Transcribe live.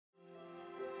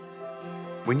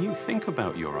When you think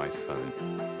about your iPhone,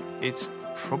 it's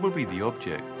probably the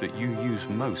object that you use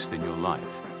most in your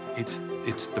life. It's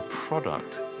the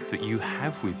product that you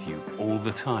have with you all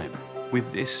the time.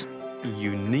 With this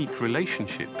unique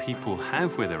relationship people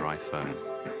have with their iPhone,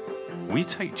 we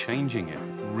take changing it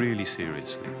really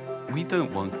seriously. We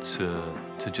don't want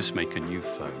to just make a new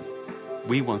phone.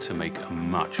 We want to make a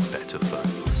much better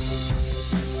phone.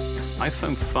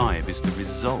 iPhone 5 is the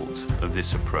result of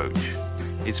this approach.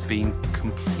 It's been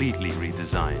completely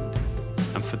redesigned.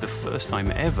 And for the first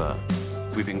time ever,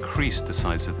 we've increased the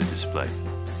size of the display.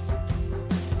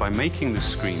 By making the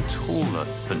screen taller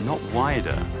but not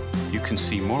wider, you can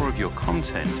see more of your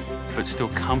content but still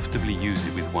comfortably use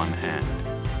it with one hand.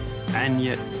 And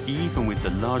yet, even with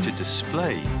the larger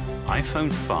display,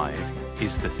 iPhone 5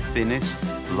 is the thinnest,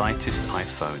 lightest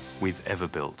iPhone we've ever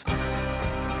built.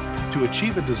 To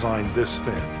achieve a design this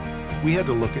thin, we had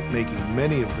to look at making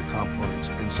many of the components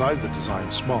inside the design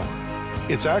smaller.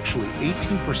 It's actually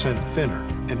 18% thinner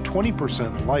and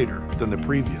 20% lighter than the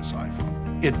previous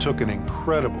iPhone. It took an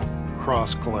incredible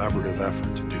cross-collaborative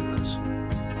effort to do this.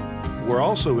 We're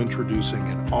also introducing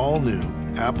an all-new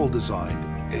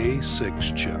Apple-designed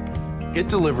A6 chip. It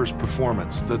delivers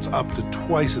performance that's up to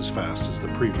twice as fast as the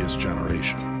previous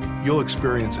generation. You'll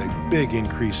experience a big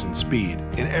increase in speed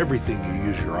in everything you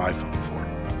use your iPhone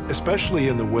for, especially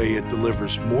in the way it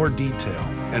delivers more detail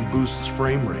and boosts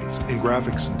frame rates in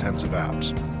graphics-intensive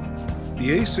apps.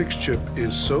 The A6 chip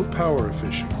is so power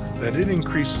efficient that it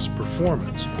increases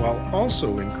performance while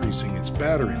also increasing its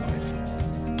battery life.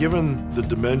 Given the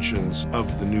dimensions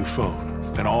of the new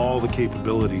phone and all the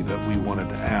capability that we wanted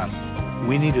to add,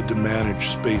 we needed to manage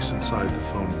space inside the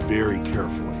phone very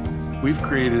carefully. We've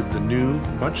created the new,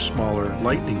 much smaller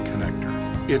Lightning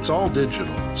connector. It's all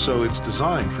digital, so it's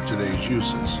designed for today's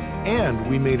uses. And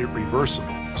we made it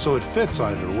reversible, so it fits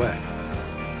either way.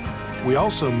 We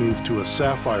also moved to a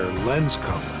sapphire lens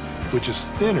cover, which is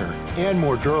thinner and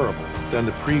more durable than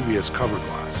the previous cover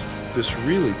glass. This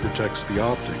really protects the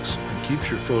optics and keeps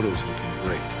your photos looking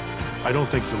great. I don't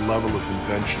think the level of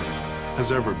invention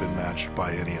has ever been matched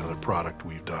by any other product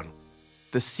we've done.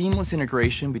 The seamless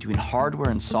integration between hardware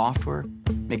and software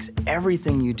makes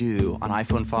everything you do on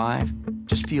iPhone 5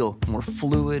 just feel more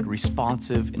fluid,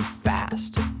 responsive, and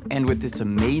fast. And with its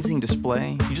amazing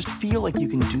display, you just feel like you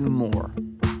can do more.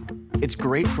 It's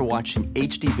great for watching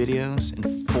HD videos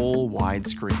in full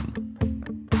widescreen.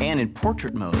 And in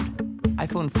portrait mode,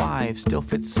 iPhone 5 still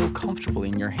fits so comfortably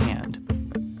in your hand.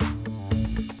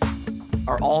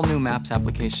 Our all-new Maps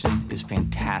application is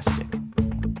fantastic.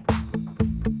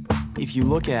 If you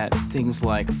look at things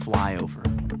like Flyover,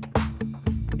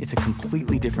 it's a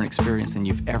completely different experience than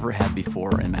you've ever had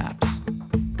before in Maps.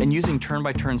 And using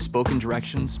turn-by-turn spoken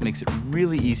directions makes it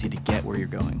really easy to get where you're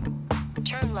going.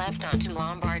 Turn left onto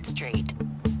Lombard Street.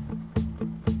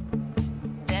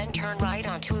 Then turn right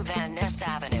onto Van Ness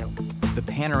Avenue. The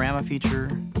panorama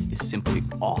feature is simply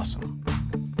awesome.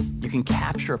 You can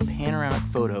capture a panoramic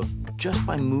photo just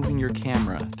by moving your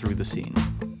camera through the scene.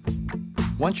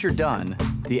 Once you're done,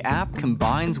 the app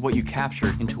combines what you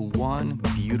captured into one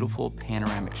beautiful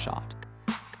panoramic shot.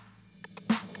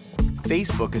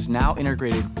 Facebook is now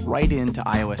integrated right into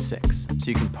iOS 6, so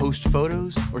you can post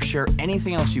photos or share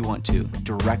anything else you want to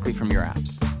directly from your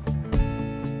apps.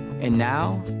 And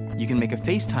now, you can make a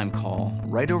FaceTime call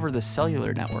right over the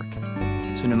cellular network,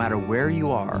 so no matter where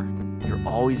you are, you're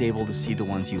always able to see the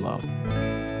ones you love.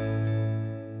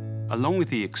 Along with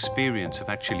the experience of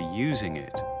actually using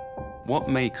it, what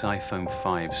makes iPhone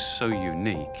 5 so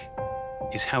unique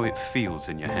is how it feels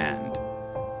in your hand.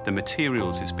 The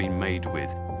materials it's been made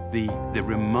with, the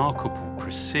remarkable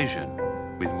precision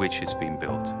with which it's been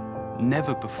built.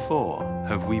 Never before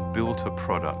have we built a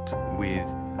product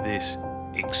with this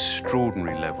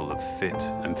extraordinary level of fit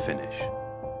and finish.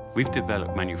 We've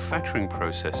developed manufacturing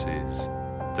processes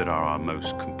that are our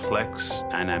most complex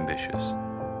and ambitious.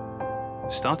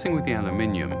 Starting with the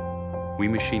aluminium, we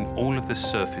machine all of the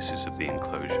surfaces of the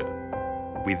enclosure.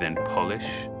 We then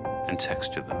polish and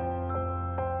texture them.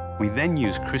 We then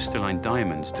use crystalline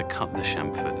diamonds to cut the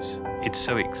chamfers. It's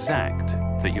so exact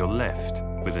that you're left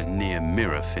with a near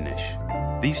mirror finish.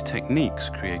 These techniques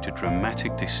create a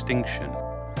dramatic distinction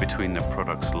between the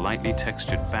product's lightly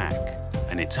textured back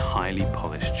and its highly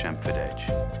polished chamfered edge.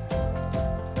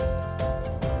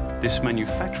 This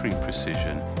manufacturing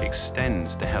precision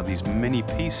extends to how these many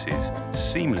pieces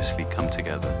seamlessly come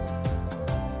together.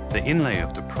 The inlay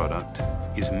of the product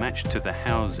is matched to the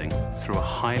housing through a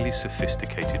highly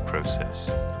sophisticated process.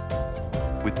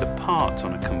 With the part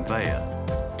on a conveyor,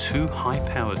 two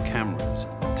high-powered cameras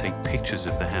take pictures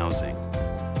of the housing.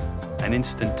 An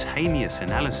instantaneous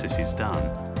analysis is done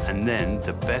And then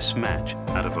the best match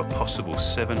out of a possible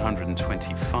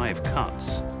 725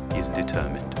 cuts is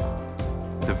determined.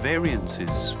 The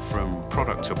variances from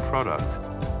product to product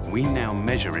we now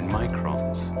measure in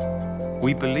microns.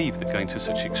 We believe that going to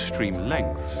such extreme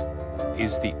lengths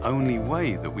is the only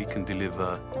way that we can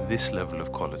deliver this level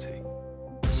of quality.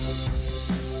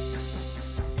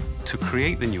 To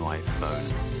create the new iPhone,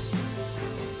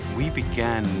 we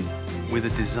began with a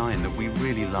design that we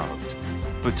really loved.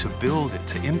 But to build it,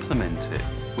 to implement it,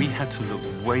 we had to look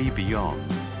way beyond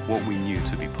what we knew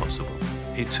to be possible.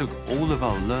 It took all of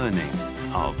our learning,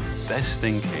 our best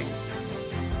thinking,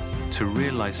 to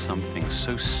realize something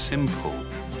so simple,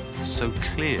 so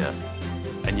clear,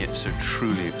 and yet so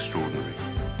truly extraordinary.